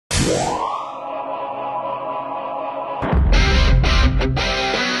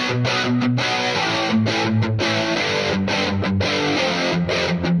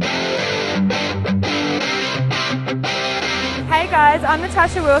I'm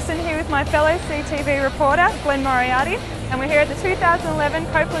Natasha Wilson here with my fellow CTV reporter, Glenn Moriarty, and we're here at the 2011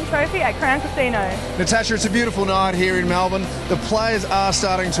 Copeland Trophy at Crown Casino. Natasha, it's a beautiful night here in Melbourne. The players are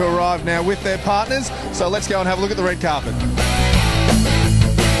starting to arrive now with their partners, so let's go and have a look at the red carpet.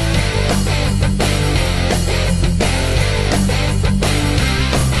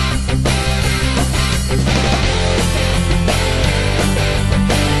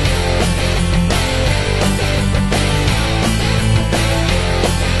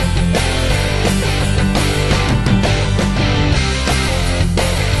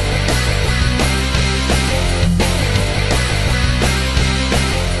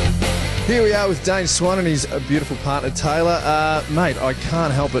 Here we are with Dane Swan and his beautiful partner Taylor. Mate, I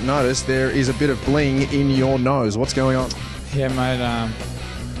can't help but notice there is a bit of bling in your nose. What's going on? Yeah, mate.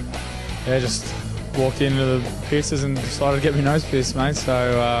 Just walked into the piercers and decided to get my nose pierced, mate.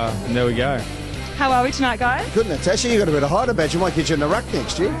 So there we go. How are we tonight, guys? Good, Natasha. You got a bit of height about you. Might get you in the ruck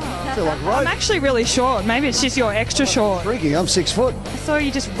next year. I feel like I'm actually really short. Maybe it's just you're extra short. freaky. I'm 6 foot. I saw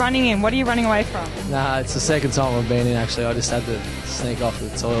you just running in. What are you running away from? Nah, it's the second time I've been in, actually. I just had to sneak off the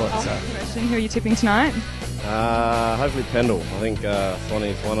toilet. Oh, So. question. Who are you tipping tonight? Hopefully Pendle. I think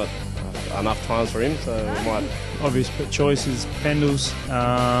Swanee's won it enough times for him, so we might. Obvious choice is Pendle's.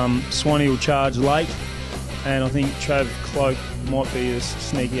 Swanee will charge late, and I think Trav Cloak might be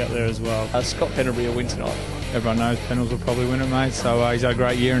sneaky up there as well. Scott Pendlebury will win tonight. Everyone knows Pendles will probably win it, mate. So he's had a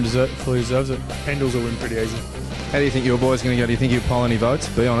great year and fully deserves it. Pendles will win pretty easy. How do you think your boy's going to go? Do you think he'll poll any votes?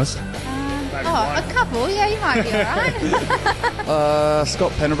 Be honest. A couple, yeah, you might be alright.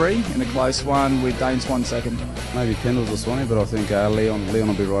 Scott Pendlebury in a close one with Dane Swan second. Maybe Pendles or Swanee, but I think Leon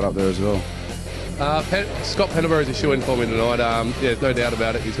will be right up there as well. Scott Pendlebury is a shoe-in for me tonight. Yeah, no doubt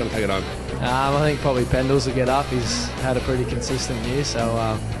about it. He's going to take it home. I think probably Pendles will get up. He's had a pretty consistent year,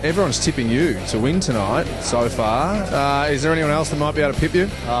 so... Everyone's tipping you to win tonight so far. Is there anyone else that might be able to pip you?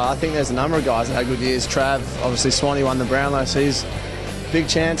 I think there's a number of guys that had good years. Trav, obviously Swanee won the Brownlow, so he's big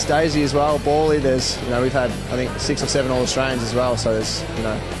chance. Daisy as well. Bally, there's, we've had, I think, 6 or 7 All-Australians as well, so there's,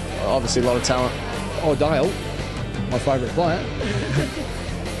 obviously a lot of talent. Oh, Dale, my favourite player.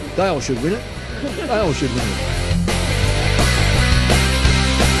 Dale should win it. Dale should win it.